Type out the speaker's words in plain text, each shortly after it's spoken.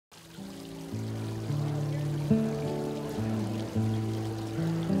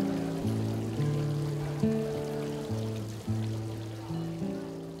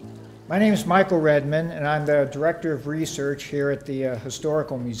My name is Michael Redman, and I'm the Director of Research here at the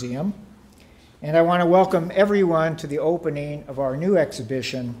Historical Museum. And I want to welcome everyone to the opening of our new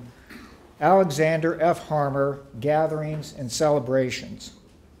exhibition, Alexander F. Harmer, Gatherings and Celebrations.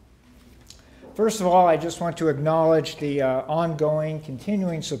 First of all, I just want to acknowledge the ongoing,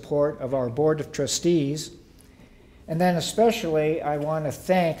 continuing support of our Board of Trustees. And then especially, I want to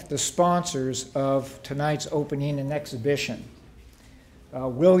thank the sponsors of tonight's opening and exhibition.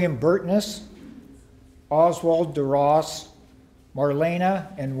 William Burtness, Oswald DeRoss, Marlena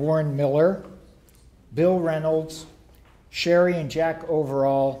and Warren Miller, Bill Reynolds, Sherry and Jack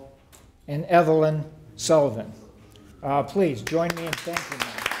Overall, and Evelyn Sullivan. Please join me in thanking them.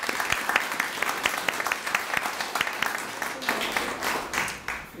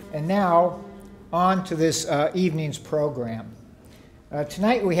 And now, on to this evening's program.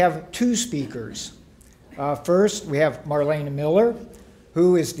 Tonight we have two speakers. First, we have Marlena Miller,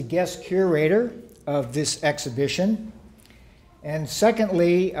 who is the guest curator of this exhibition. And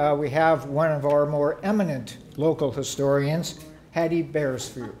secondly, we have one of our more eminent local historians, Hattie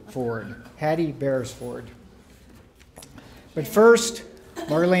Beresford. Hattie Beresford. But first,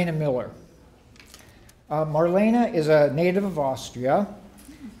 Marlena Miller. Marlena is a native of Austria,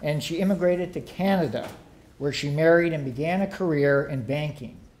 and she immigrated to Canada, where she married and began a career in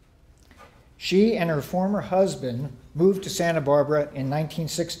banking. She and her former husband moved to Santa Barbara in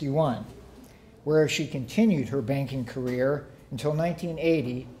 1961, where she continued her banking career until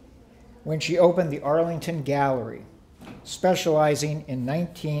 1980, when she opened the Arlington Gallery, specializing in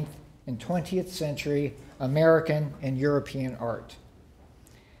 19th and 20th century American and European art.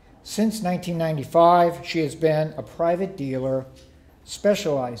 Since 1995, she has been a private dealer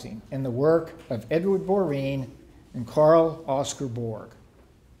specializing in the work of Edward Boreen and Carl Oscar Borg.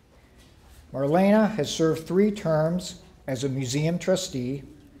 Marlena has served 3 terms as a museum trustee,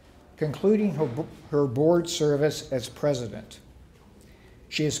 concluding her board service as president.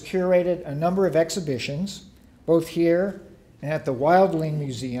 She has curated a number of exhibitions, both here and at the Wildling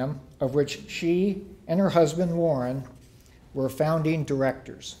Museum, of which she and her husband Warren were founding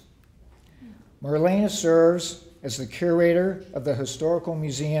directors. Marlena serves as the curator of the Historical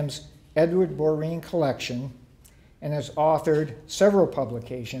Museum's Edward Boreen collection and has authored several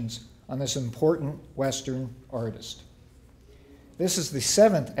publications on this important Western artist. This is the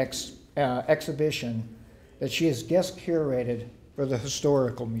 7th exhibition that she has guest curated for the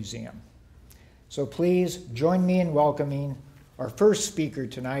Historical Museum. So please join me in welcoming our first speaker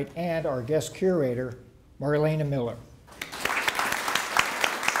tonight and our guest curator, Marlena Miller.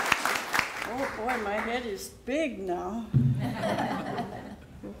 Oh boy, my head is big now.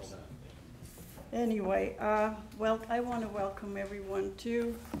 Oops. Anyway, well, I want to welcome everyone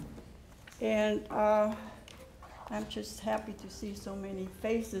too. And I'm just happy to see so many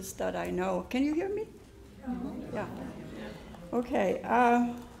faces that I know. Can you hear me? Yeah. Okay.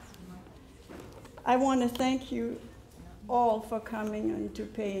 I want to thank you all for coming and to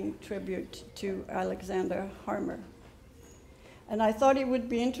paying tribute to Alexander Harmer. And I thought it would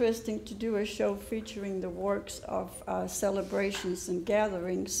be interesting to do a show featuring the works of celebrations and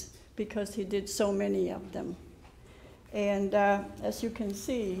gatherings because he did so many of them. And as you can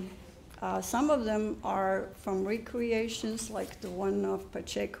see, some of them are from recreations, like the one of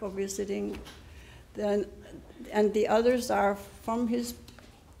Pacheco visiting, and the others are from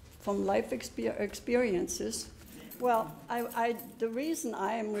life experiences. Well, the reason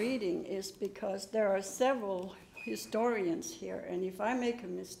I am reading is because there are several historians here, and if I make a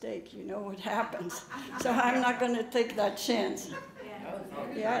mistake, you know what happens. So I'm not going to take that chance.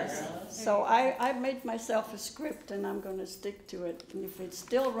 Yes. So I made myself a script, and I'm going to stick to it. And if it's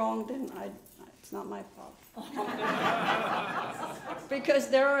still wrong, then it's not my fault. Because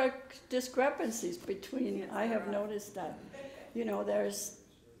there are discrepancies between, I have noticed that, you know, there's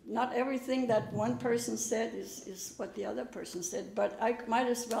not everything that one person said is what the other person said, but I might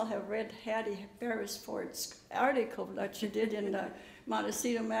as well have read Hattie Beresford's article that she did in the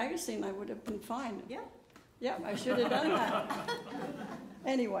Montecito magazine. I would have been fine. Yeah. Yeah, I should have done that.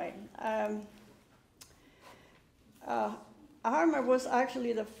 Anyway, Harmer was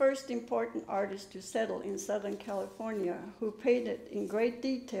actually the first important artist to settle in Southern California who painted in great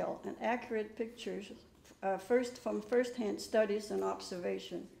detail and accurate pictures from first-hand studies and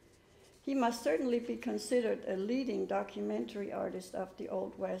observation. He must certainly be considered a leading documentary artist of the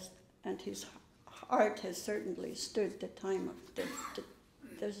Old West, and his art has certainly stood the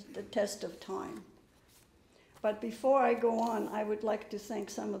test of time. But before I go on, I would like to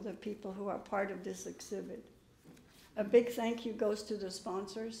thank some of the people who are part of this exhibit. A big thank you goes to the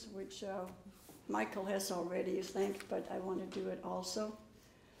sponsors, which Michael has already thanked, but I want to do it also.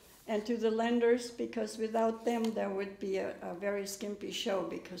 And to the lenders, because without them there would be a very skimpy show,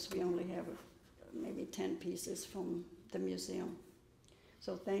 because we only have maybe 10 pieces from the museum.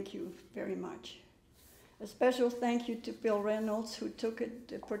 So thank you very much. A special thank you to Bill Reynolds, who took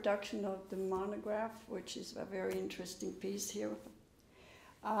the production of the monograph, which is a very interesting piece here.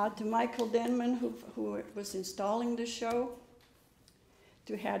 To Michael Denman, who was installing the show.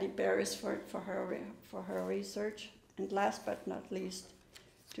 To Hattie Barris for her research. And last but not least,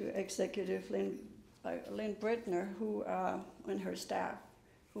 to Executive Lynn Brittner, who and her staff,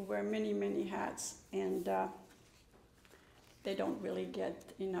 who wear many, many hats, and they don't really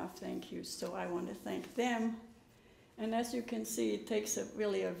get enough thank yous, so I want to thank them. And as you can see, it takes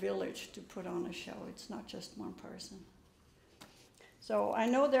really a village to put on a show. It's not just one person. So I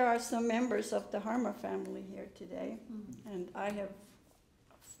know there are some members of the Harmer family here today, and I have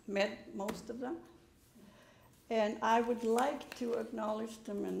met most of them. And I would like to acknowledge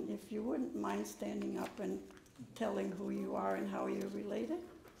them, and if you wouldn't mind standing up and telling who you are and how you're related,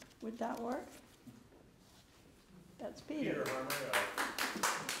 would that work? That's Peter. Peter Harmer.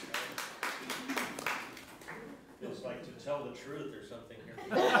 Feels like to tell the truth or something here.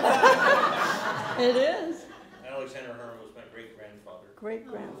 It is. Alexander Harmer was my great-grandfather.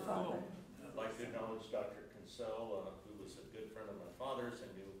 Great-grandfather. I'd like to acknowledge Dr. Kinsell, who was a good friend of my father's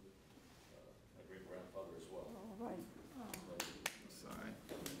and knew my great-grandfather as well. All right. Sorry.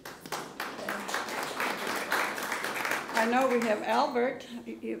 I know we have Albert,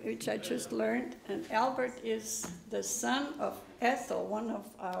 which I just learned, and Albert is the son of Ethel, one of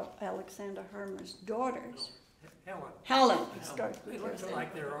Alexander Harmer's daughters. Helen. They look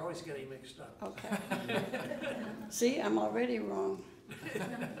like they're always getting mixed up. Okay. See, I'm already wrong.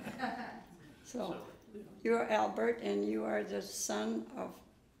 So, you're Albert, and you are the son of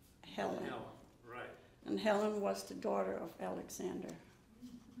Helen. Right. And Helen was the daughter of Alexander.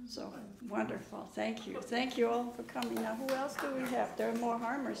 So, wonderful. Thank you. Thank you all for coming. Now, who else do we have? There are more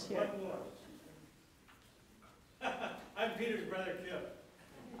Harmers here. I'm Peter's brother, Kip.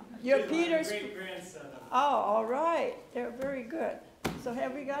 You're Peter's great-grandson. Oh, all right. They're very good. So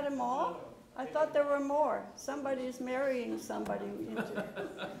have we got them all? I thought there were more. Somebody is marrying somebody.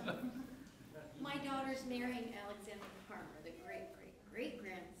 My daughter's marrying Alexander Harmer, the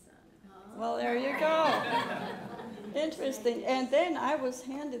great-great-great-grandson. Well, there you go. Interesting. And then I was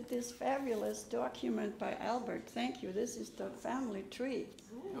handed this fabulous document by Albert. Thank you. This is the family tree.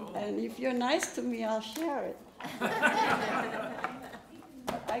 And if you're nice to me, I'll share it.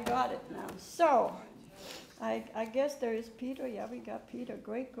 I got it now. So, I guess there is Peter. Yeah, we got Peter,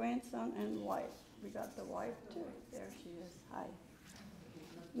 great-grandson and wife. We got the wife, too. There she is. Hi.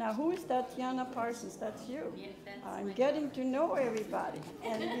 Now, who is that, Jana Parsons? That's you. Yeah, that's I'm getting to know everybody.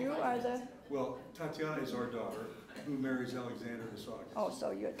 And you are the... Well, Tatiana is our daughter, who marries Alexander Visakis. Oh,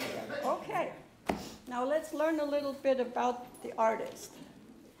 so you're together. Okay. Now, let's learn a little bit about the artist.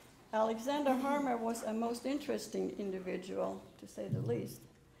 Alexander Harmer was a most interesting individual, to say the least.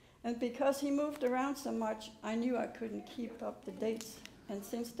 And because he moved around so much, I knew I couldn't keep up the dates. And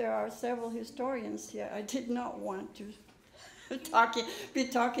since there are several historians here, I did not want to be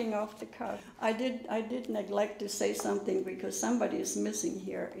talking off the cuff. I did neglect to say something because somebody is missing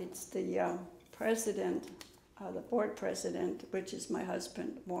here. It's the president, the board president, which is my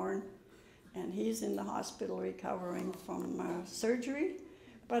husband, Warren. And he's in the hospital recovering from surgery.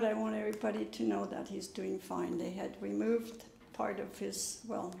 But I want everybody to know that he's doing fine. They had removed part of his,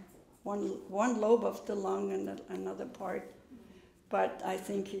 well, one lobe of the lung and another part. But I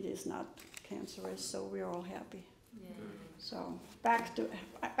think it is not cancerous, so we're all happy. Yeah. So back to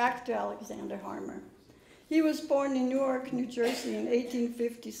Alexander Harmer. He was born in Newark, New Jersey in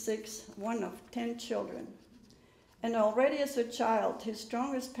 1856, one of 10 children. And already as a child, his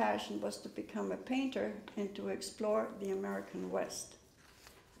strongest passion was to become a painter and to explore the American West.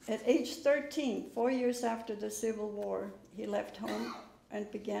 At age 13, 4 years after the Civil War, he left home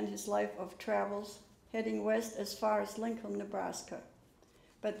and began his life of travels, heading west as far as Lincoln, Nebraska.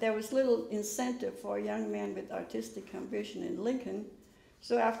 But there was little incentive for a young man with artistic ambition in Lincoln,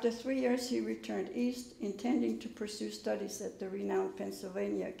 so after 3 years he returned east, intending to pursue studies at the renowned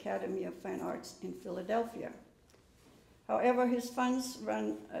Pennsylvania Academy of Fine Arts in Philadelphia. However, his funds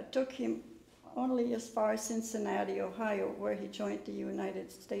took him only as far as Cincinnati, Ohio, where he joined the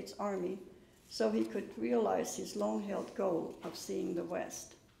United States Army, so he could realize his long-held goal of seeing the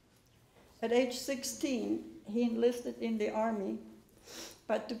West. At age 16, he enlisted in the Army,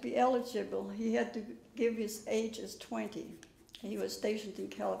 but to be eligible, he had to give his age as 20. He was stationed in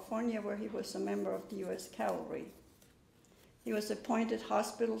California, where he was a member of the U.S. cavalry. He was appointed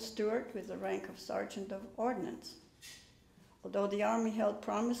hospital steward with the rank of Sergeant of Ordnance. Although the Army held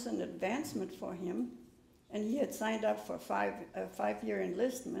promise and advancement for him, and he had signed up for a five-year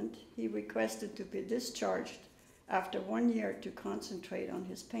enlistment, he requested to be discharged after 1 year to concentrate on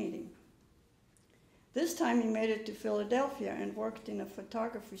his painting. This time he made it to Philadelphia and worked in a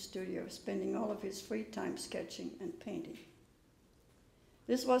photography studio, spending all of his free time sketching and painting.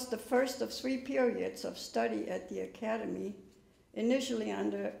 This was the first of 3 periods of study at the Academy, initially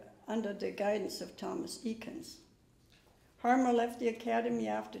under the guidance of Thomas Eakins. Harmer left the Academy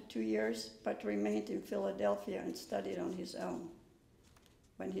after 2 years, but remained in Philadelphia and studied on his own.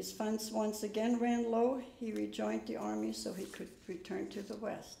 When his funds once again ran low, he rejoined the Army so he could return to the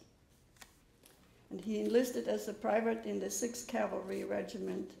West. And he enlisted as a private in the 6th Cavalry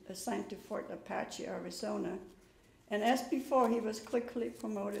Regiment assigned to Fort Apache, Arizona, and as before, he was quickly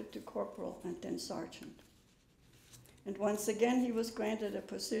promoted to corporal and then sergeant. And once again, he was granted a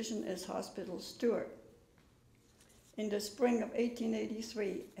position as hospital steward. In the spring of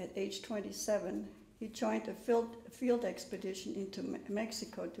 1883, at age 27, he joined a field expedition into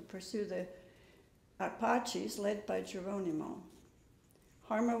Mexico to pursue the Apaches led by Geronimo.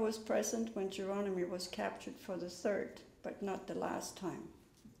 Harmer was present when Geronimo was captured for the 3rd, but not the last time.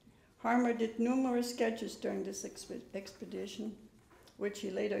 Harmer did numerous sketches during this expedition, which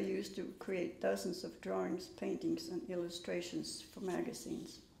he later used to create dozens of drawings, paintings, and illustrations for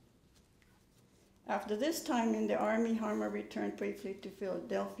magazines. After this time in the Army, Harmer returned briefly to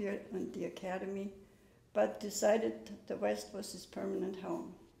Philadelphia and the Academy, but decided the West was his permanent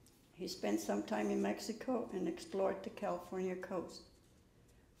home. He spent some time in Mexico and explored the California coast.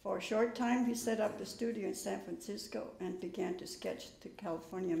 For a short time, he set up a studio in San Francisco and began to sketch the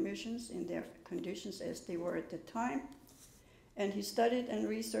California missions in their conditions as they were at the time, and he studied and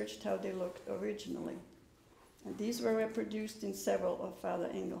researched how they looked originally. And these were reproduced in several of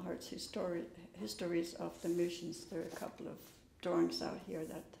Father Engelhardt's histories of the missions. There are a couple of drawings out here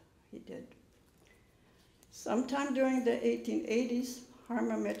that he did. Sometime during the 1880s,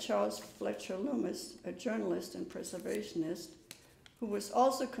 Harmer met Charles Fletcher Loomis, a journalist and preservationist, who was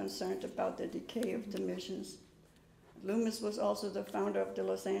also concerned about the decay of the missions. Loomis was also the founder of the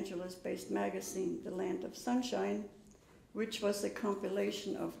Los Angeles-based magazine, The Land of Sunshine, which was a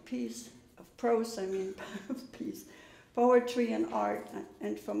compilation of poetry and art,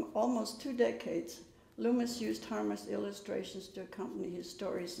 and from almost 2 decades, Loomis used Harmer's illustrations to accompany his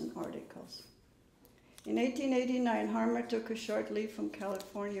stories and articles. In 1889, Harmer took a short leave from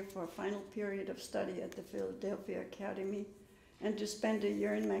California for a final period of study at the Philadelphia Academy and to spend a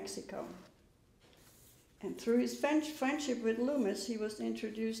year in Mexico. And through his friendship with Loomis, he was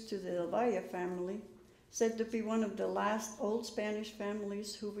introduced to the Del Valle family, said to be one of the last old Spanish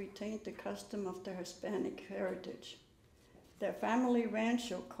families who retained the custom of their Hispanic heritage. Their family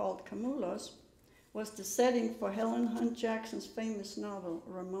rancho, called Camulos, was the setting for Helen Hunt Jackson's famous novel,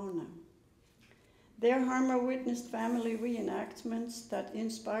 Ramona. There, Harmer witnessed family reenactments that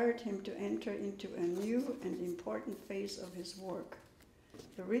inspired him to enter into a new and important phase of his work,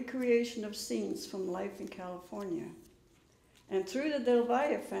 the recreation of scenes from life in California. And through the Del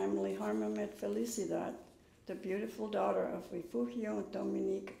Valle family, Harmer met Felicidad, the beautiful daughter of Refugio and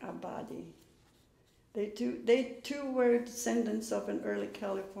Dominique Abadi. They too were descendants of an early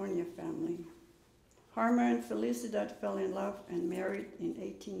California family. Harmer and Felicidad fell in love and married in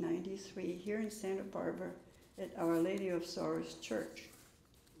 1893 here in Santa Barbara at Our Lady of Sorrows Church.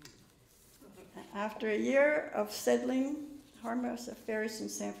 After a year of settling Harmer's affairs in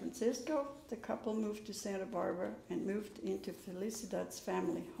San Francisco, the couple moved to Santa Barbara and moved into Felicidad's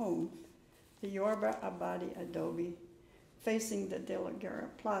family home, the Yorba Abadi Adobe, facing the De La Guerra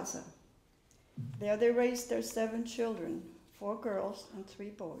Plaza. There they raised their 7 children, 4 girls and 3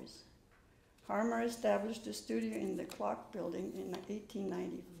 boys. Harmer established a studio in the Clock Building in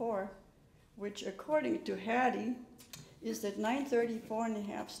 1894, which, according to Hattie, is at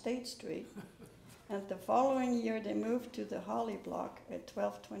 934.5 State Street. And the following year, they moved to the Holly Block at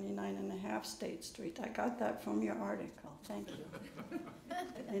 1229.5 State Street. I got that from your article. Thank you.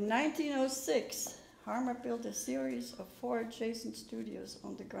 In 1906, Harmer built a series of 4 adjacent studios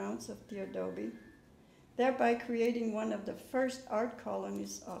on the grounds of the Adobe, thereby creating one of the first art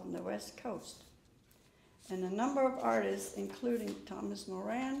colonies on the West Coast. And a number of artists, including Thomas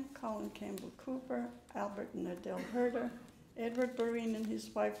Moran, Colin Campbell Cooper, Albert and Adele Herder, Edward Barine and his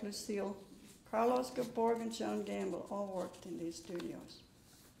wife Lucille, Carlos Gaborg and John Gamble, all worked in these studios.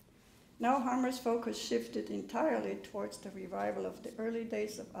 Now Harmer's focus shifted entirely towards the revival of the early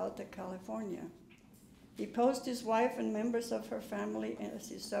days of Alta California. He posed his wife and members of her family as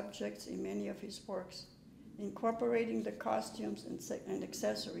his subjects in many of his works, incorporating the costumes and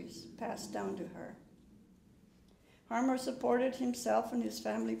accessories passed down to her. Harmer supported himself and his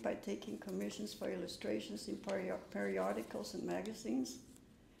family by taking commissions for illustrations in periodicals and magazines,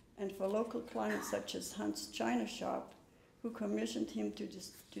 and for local clients such as Hunt's China Shop, who commissioned him to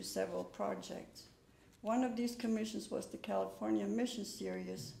do several projects. One of these commissions was the California Mission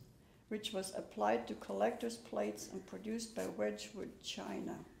Series, which was applied to collector's plates and produced by Wedgwood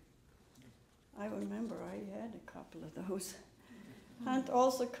China. I remember I had a couple of those. Hunt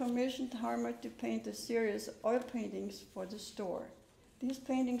also commissioned Harmer to paint a series of oil paintings for the store. These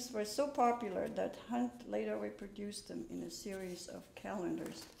paintings were so popular that Hunt later reproduced them in a series of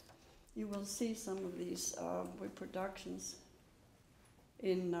calendars. You will see some of these reproductions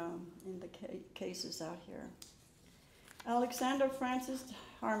in the cases out here. Alexander Francis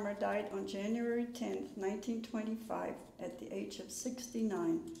Harmer died on January 10, 1925, at the age of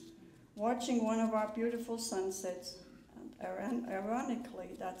 69, watching one of our beautiful sunsets. And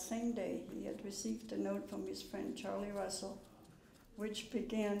ironically, that same day, he had received a note from his friend Charlie Russell, which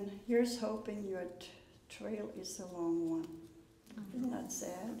began, "Here's hoping your trail is a long one." Isn't that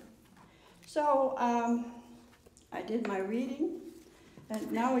sad? So I did my reading,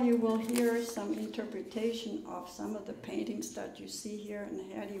 and now you will hear some interpretation of some of the paintings that you see here,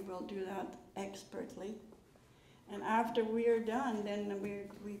 and Hattie will do that expertly. And after we are done, then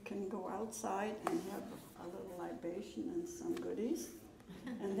we can go outside and have a little libation and some goodies.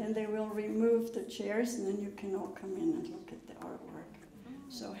 And then they will remove the chairs, and then you can all come in and look at the artwork.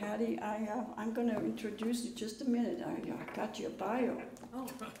 So Hattie, I'm going to introduce you just a minute. I got your bio. Oh.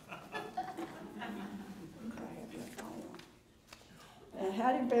 I have your bio.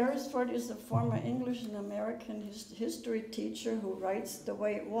 Hattie Beresford is a former English and American history teacher who writes The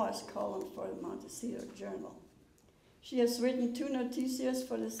Way It Was column for the Montecito Journal. She has written 2 noticias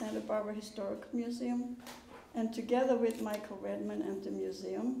for the Santa Barbara Historical Museum, and together with Michael Redman and the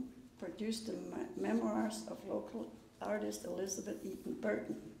museum, produced the memoirs of local artist Elizabeth Eaton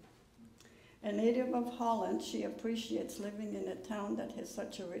Burton. A native of Holland, she appreciates living in a town that has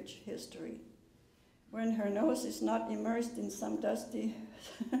such a rich history. When her nose is not immersed in some dusty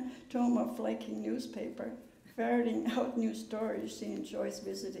tome of flaking newspaper, ferreting out new stories, she enjoys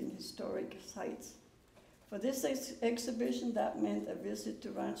visiting historic sites. For this exhibition, that meant a visit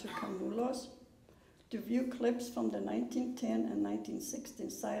to Rancho Camulos, to view clips from the 1910 and 1916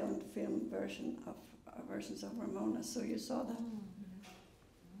 silent film versions of Ramona. So you saw that?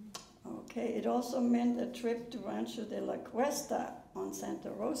 Okay, it also meant a trip to Rancho de la Cuesta on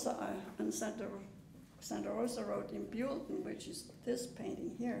Santa Rosa Road in Buellton, which is this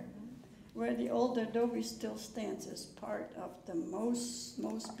painting here, where the old adobe still stands as part of the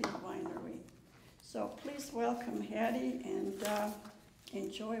Mosby Winery. So please welcome Hattie and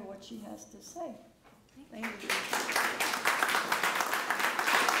enjoy what she has to say. Thank you.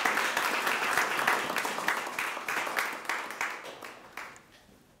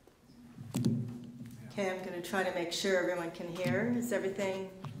 Okay, I'm going to try to make sure everyone can hear. Is everything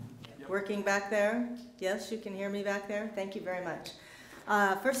working back there? Yes, you can hear me back there? Thank you very much.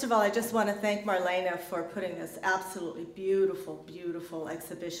 First of all, I just want to thank Marlena for putting this absolutely beautiful, beautiful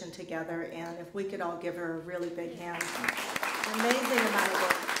exhibition together, and if we could all give her a really big hand. Amazing amount of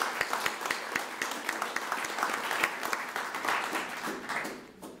work.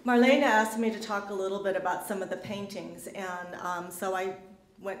 Marlena asked me to talk a little bit about some of the paintings, and so I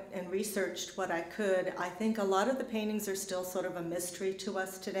went and researched what I could. I think a lot of the paintings are still sort of a mystery to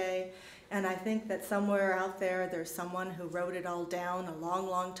us today, and I think that somewhere out there there's someone who wrote it all down a long,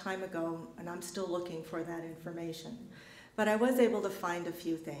 long time ago, and I'm still looking for that information. But I was able to find a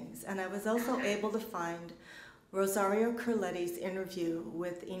few things, and I was also able to find Rosario Curletti's interview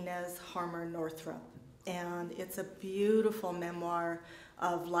with Inez Harmer Northrup, and it's a beautiful memoir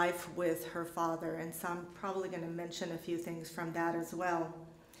of life with her father, and so I'm probably going to mention a few things from that as well.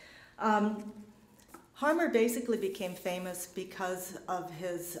 Harmer basically became famous because of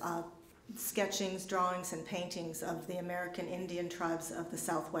his sketchings, drawings, and paintings of the American Indian tribes of the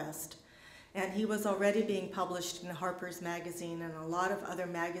Southwest. And he was already being published in Harper's Magazine and a lot of other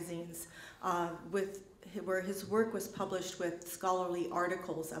magazines where his work was published with scholarly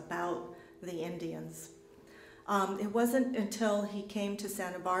articles about the Indians. It wasn't until he came to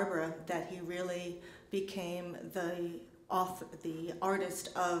Santa Barbara that he really became the artist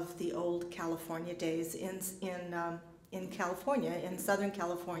of the old California days in California, in Southern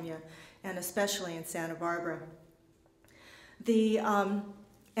California, and especially in Santa Barbara.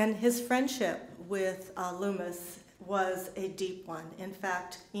 And his friendship with Loomis was a deep one. In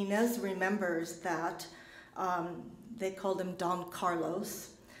fact, Inez remembers that they called him Don Carlos.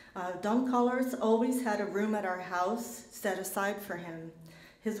 Don Carlos always had a room at our house set aside for him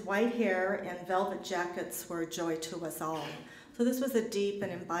His white hair and velvet jackets were a joy to us all. So this was a deep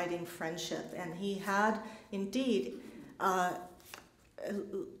and abiding friendship, and he had indeed,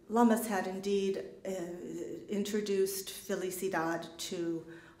 Lummis had indeed introduced Felicidad to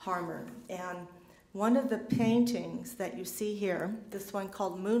Harmer. And one of the paintings that you see here, this one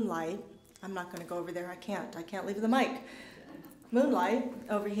called Moonlight, I'm not going to go over there, I can't leave the mic. Moonlight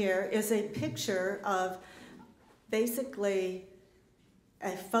over here is a picture of basically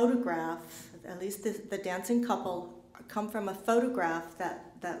a photograph, at least the dancing couple come from a photograph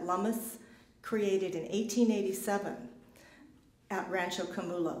that Lummis created in 1887 at Rancho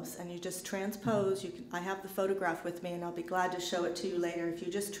Camulos. And you just transpose, I have the photograph with me and I'll be glad to show it to you later. If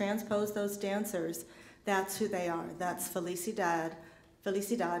you just transpose those dancers, that's who they are. That's Felicidad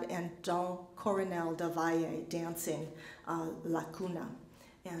and Don Coronel de Valle dancing La Cuna.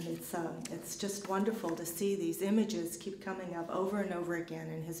 And it's just wonderful to see these images keep coming up over and over again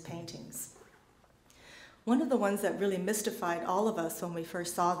in his paintings. One of the ones that really mystified all of us when we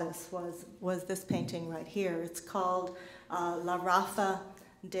first saw this was this painting right here. It's called La Rafa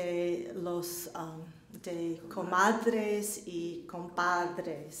de los de Comadres y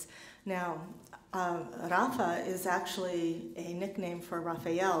Compadres. Now, Rafa is actually a nickname for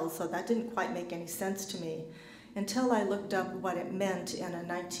Raphael, so that didn't quite make any sense to me until I looked up what it meant in a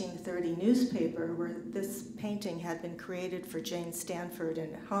 1930 newspaper where this painting had been created for Jane Stanford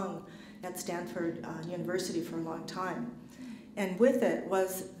and hung at Stanford University for a long time. And with it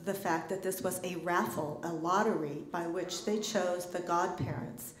was the fact that this was a raffle, a lottery, by which they chose the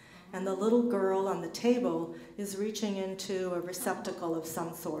godparents. And the little girl on the table is reaching into a receptacle of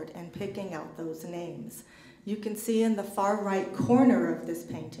some sort and picking out those names. You can see in the far right corner of this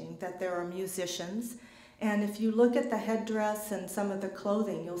painting that there are musicians. And if you look at the headdress and some of the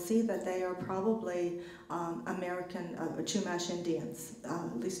clothing, you'll see that they are probably American Chumash Indians.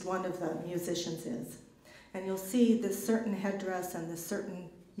 At least one of the musicians is. And you'll see this certain headdress and this certain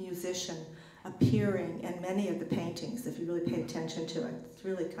musician appearing in many of the paintings if you really pay attention to it. It's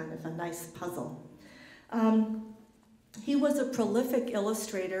really kind of a nice puzzle. He was a prolific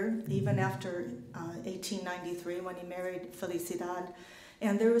illustrator even after 1893 when he married Felicidad.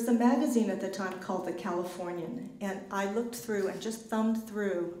 And there was a magazine at the time called The Californian, and I looked through and just thumbed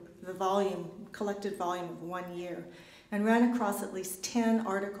through the collected volume of 1 year, and ran across at least 10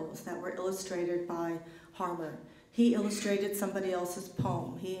 articles that were illustrated by Harmer. He illustrated somebody else's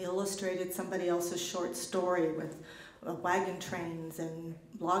poem. He illustrated somebody else's short story with wagon trains and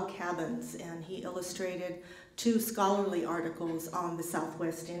log cabins, and he illustrated 2 scholarly articles on the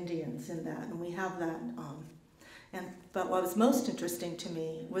Southwest Indians in that, and we have that. But what was most interesting to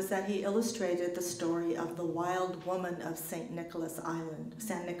me was that he illustrated the story of the wild woman of San Nicolas Island.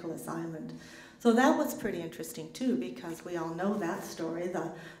 So that was pretty interesting too, because we all know that story,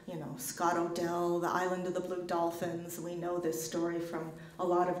 Scott Odell, the Island of the Blue Dolphins. We know this story from a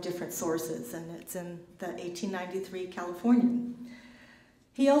lot of different sources, and it's in the 1893 Californian.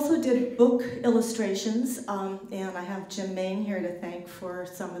 He also did book illustrations, and I have Jim Main here to thank for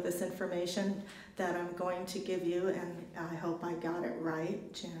some of this information that I'm going to give you, and I hope I got it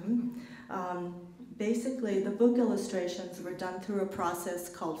right, Jim. Basically, the book illustrations were done through a process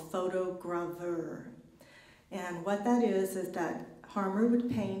called photogravure. And what that is that Harmer would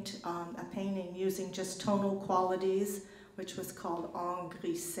paint a painting using just tonal qualities, which was called en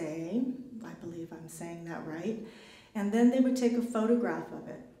grisé. I believe I'm saying that right. And then they would take a photograph of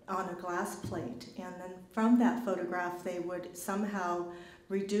it on a glass plate. And then from that photograph, they would somehow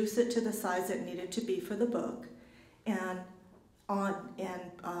reduce it to the size it needed to be for the book, and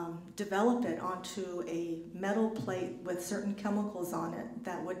develop it onto a metal plate with certain chemicals on it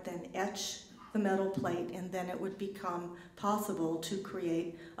that would then etch the metal plate, and then it would become possible to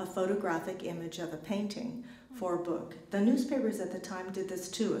create a photographic image of a painting for a book. The newspapers at the time did this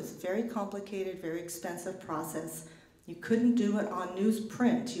too. It's a very complicated, very expensive process. You couldn't do it on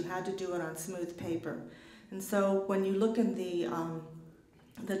newsprint. You had to do it on smooth paper. And so when you look in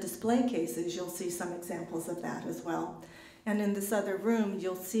the display cases, you'll see some examples of that as well. And in this other room,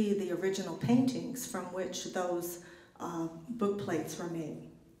 you'll see the original paintings from which those book plates were made.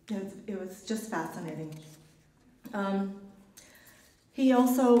 It was just fascinating. He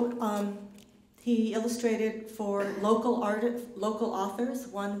also he illustrated for local authors.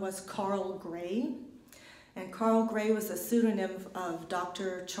 One was Carl Gray. And Carl Gray was a pseudonym of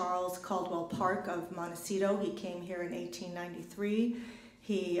Dr. Charles Caldwell Park of Montecito. He came here in 1893.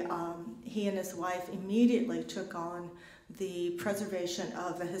 He and his wife immediately took on the preservation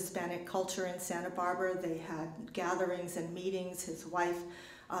of the Hispanic culture in Santa Barbara. They had gatherings and meetings. His wife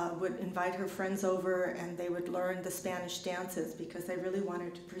would invite her friends over, and they would learn the Spanish dances because they really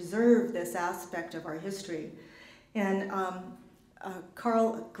wanted to preserve this aspect of our history. And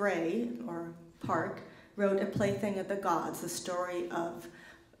Carl Gray, or Park, wrote A Plaything of the Gods, the story of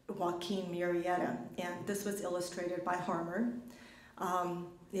Joaquin Murrieta, and this was illustrated by Harmer.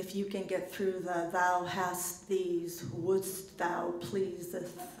 If you can get through the "thou hast these, wouldst thou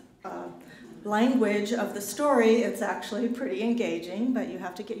pleaseth" language of the story, it's actually pretty engaging, but you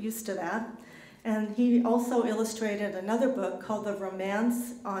have to get used to that. And he also illustrated another book called The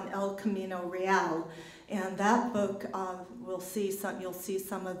Romance on El Camino Real, and that book you'll see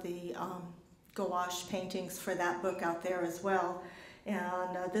some of the gouache paintings for that book out there as well.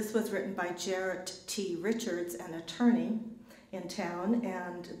 And this was written by Jarrett T. Richards, an attorney in town,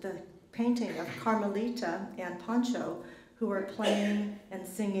 and the painting of Carmelita and Pancho, who are playing and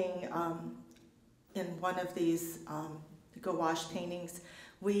singing in one of these gouache paintings.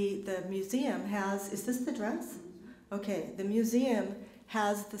 The museum has, is this the dress? Okay, the museum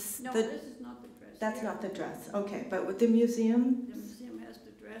has this. No, this is not the dress. That's not the dress, okay, but with the museum. The museum has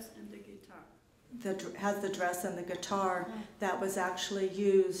the dress and the guitar. Has the dress and the guitar that was actually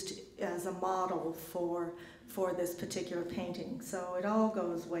used as a model for this particular painting. So it all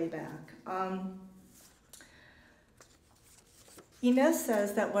goes way back. Inez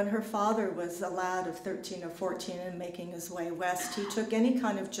says that when her father was a lad of 13 or 14 and making his way west, he took any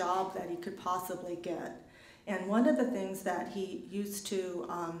kind of job that he could possibly get. And one of the things that he used to,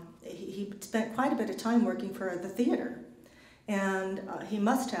 he spent quite a bit of time working for the theater. And he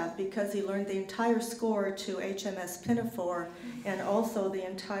must have, because he learned the entire score to HMS Pinafore and also the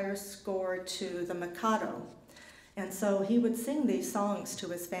entire score to the Mikado. And so he would sing these songs to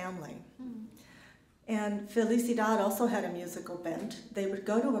his family. And Felicidad also had a musical bent. They would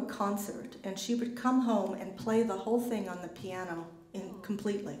go to a concert, and she would come home and play the whole thing on the piano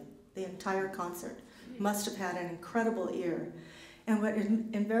completely, the entire concert. Must have had an incredible ear.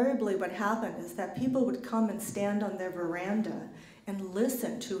 And invariably what happened is that people would come and stand on their veranda and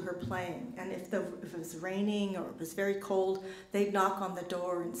listen to her playing. And if it was raining or it was very cold, they'd knock on the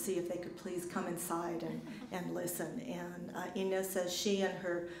door and see if they could please come inside and listen. And Inez says she and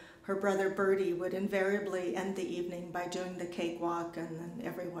her brother Bertie would invariably end the evening by doing the cakewalk, and then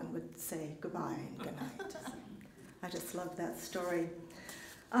everyone would say goodbye and good night. I just love that story.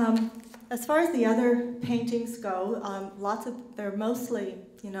 As far as the other paintings go, they're mostly,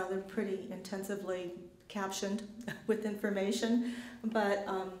 they're pretty intensively captioned with information, but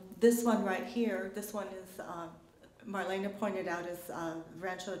this one right here, this one is, Marlena pointed out, is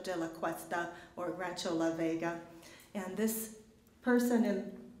Rancho de la Cuesta, or Rancho La Vega, and this person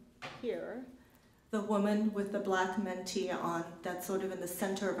in here, the woman with the black mantilla on, that's sort of in the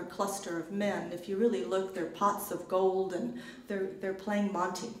center of a cluster of men. If you really look, they're pots of gold, and they're playing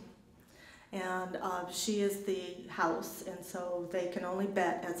Monte. And she is the house, and so they can only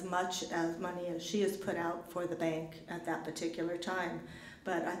bet as much as money as she has put out for the bank at that particular time.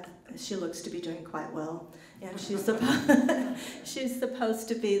 But she looks to be doing quite well. And she's supposed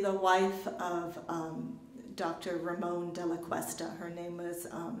to be the wife of Dr. Ramon de la Cuesta. Her name was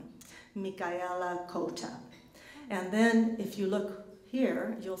Micaela Cota. And then if you look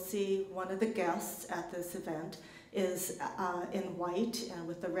here, you'll see one of the guests at this event is in white and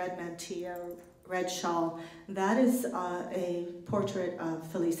with the red mantilla, red shawl. That is a portrait of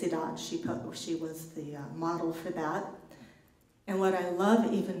Felicidad. She was the model for that. And what I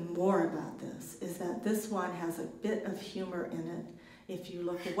love even more about this is that this one has a bit of humor in it. If you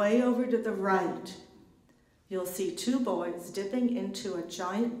look way over to the right, you'll see two boys dipping into a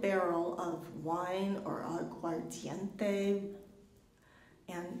giant barrel of wine or aguardiente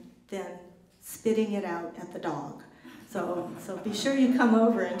and then spitting it out at the dog. So be sure you come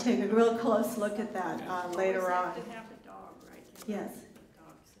over and take a real close look at that later on. They have a dog, right? Yes.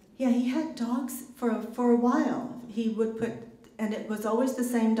 Yeah, he had dogs for a while. He would put, and it was always the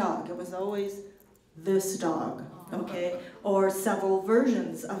same dog. It was always this dog, okay? Or several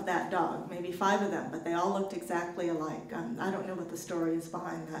versions of that dog, maybe 5 of them, but they all looked exactly alike. I don't know what the story is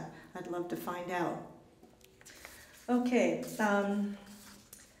behind that. I'd love to find out. Okay.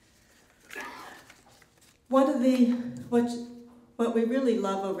 What we really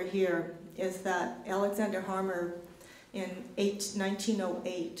love over here is that Alexander Harmer in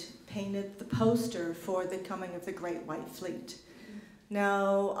 1908 painted the poster for the coming of the Great White Fleet.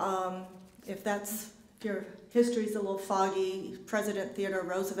 Now, if your history's a little foggy, President Theodore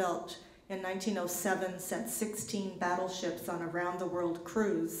Roosevelt in 1907 sent 16 battleships on a round-the-world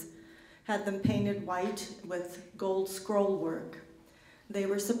cruise, had them painted white with gold scroll work. They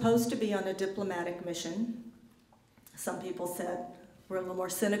were supposed to be on a diplomatic mission. Some people said were a little more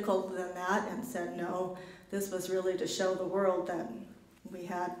cynical than that and said, no, this was really to show the world that we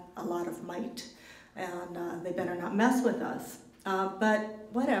had a lot of might, and they better not mess with us. But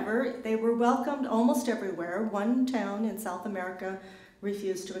whatever, they were welcomed almost everywhere. One town in South America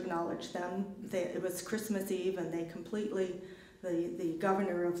refused to acknowledge them. It was Christmas Eve, and they completely, the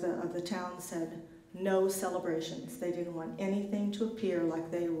governor of the town said, no celebrations. They didn't want anything to appear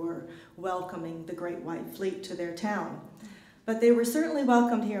like they were welcoming the Great White Fleet to their town. But they were certainly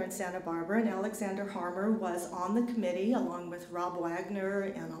welcomed here in Santa Barbara, and Alexander Harmer was on the committee along with Rob Wagner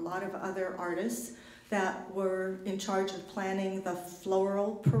and a lot of other artists that were in charge of planning the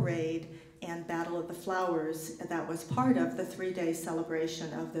floral parade and Battle of the Flowers that was part of the 3-day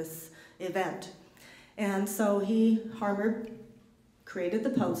celebration of this event. And so Harmer created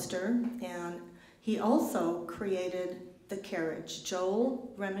the poster, and he also created the carriage.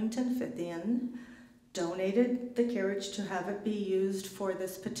 Joel Remington Fithian donated the carriage to have it be used for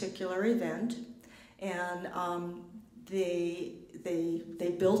this particular event, and they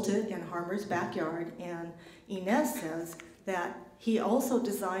built it in Harmer's backyard, and Inez says that he also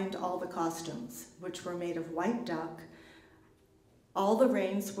designed all the costumes, which were made of white duck. All the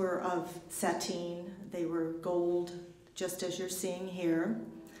reins were of sateen. They were gold, just as you're seeing here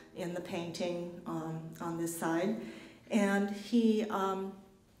in the painting on this side. And he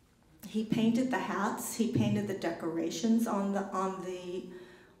painted the hats. He painted the decorations on the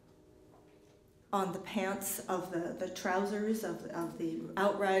pants of the trousers of the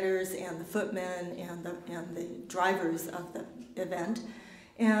outriders and the footmen and the drivers of the event.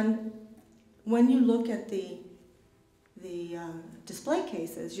 And when you look at the display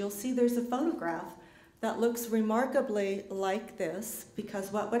cases, you'll see there's a photograph that looks remarkably like this,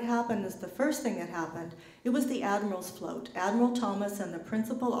 because what would happen is the first thing that happened, it was the Admiral's float. Admiral Thomas and the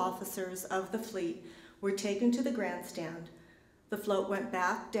principal officers of the fleet were taken to the grandstand. The float went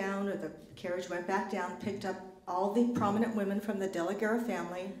back down, or the carriage went back down, picked up all the prominent women from the De La Guerra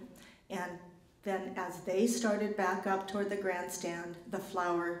family, and then as they started back up toward the grandstand, the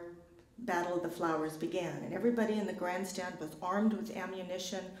Battle of the Flowers began. And everybody in the grandstand was armed with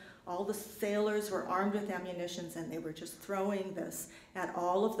ammunition. All the sailors were armed with ammunitions, and they were just throwing this at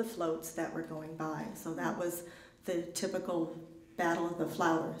all of the floats that were going by. So that was the typical Battle of the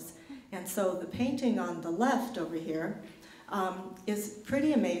Flowers. And so the painting on the left over here is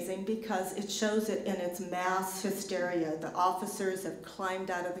pretty amazing because it shows it in its mass hysteria. The officers have climbed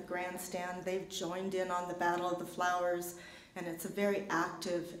out of the grandstand. They've joined in on the Battle of the Flowers, and it's a very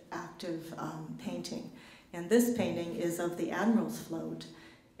active painting. And this painting is of the Admiral's float,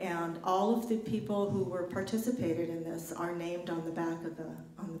 and all of the people who were participated in this are named on the back of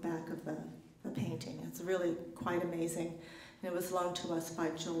the painting. It's really quite amazing. And it was loaned to us by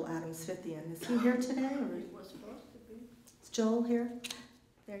Joel Adams Fithian. Is he here today? Or Was supposed to be. is Joel here?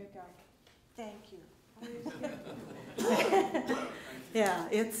 There you go. Thank you. Yeah,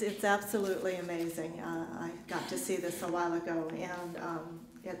 it's absolutely amazing. I got to see this a while ago, and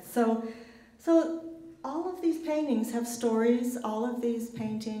it's so all of these paintings have stories. All of these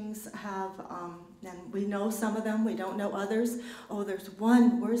paintings have, and we know some of them. We don't know others. Oh, there's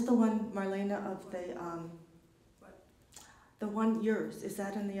one. Where's the one, Marlena, of the one yours? Is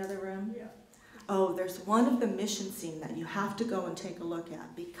that in the other room? Yeah. Oh, there's one of the mission scene that you have to go and take a look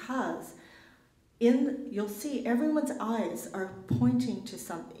at, because you'll see everyone's eyes are pointing to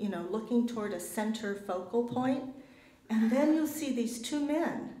looking toward a center focal point, and then you'll see these two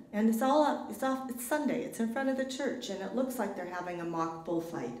men, and it's Sunday, it's in front of the church, and it looks like they're having a mock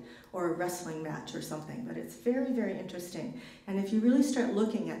bullfight or a wrestling match or something, but it's very, very interesting. And if you really start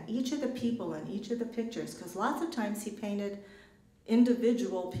looking at each of the people in each of the pictures, because lots of times he painted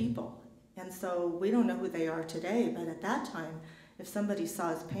individual people, and so we don't know who they are today, but at that time, if somebody saw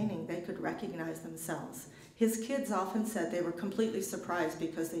his painting, they could recognize themselves. His kids often said they were completely surprised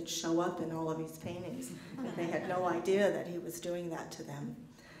because they'd show up in all of his paintings, and they had no idea that he was doing that to them.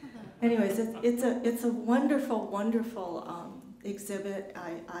 Anyways, it's a wonderful, wonderful exhibit.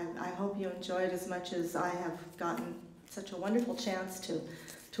 I hope you enjoy it as much as I have gotten such a wonderful chance to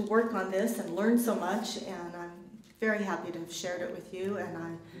work on this and learn so much, and I'm very happy to have shared it with you, and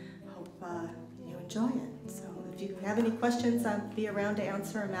I hope you enjoy it. So if you have any questions, I'll be around to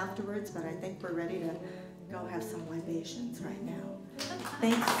answer them afterwards, but I think we're ready to go have some libations right now.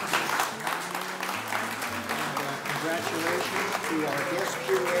 Thanks. Congratulations to our guest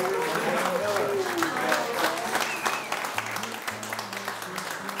curator, Marlena Miller.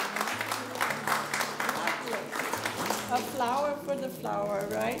 A flower for the flower,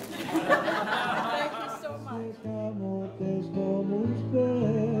 right? Thank you so much.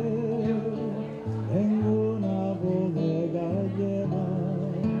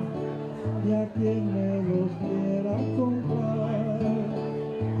 y a quien me los quiera comprar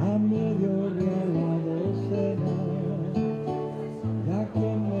a medio real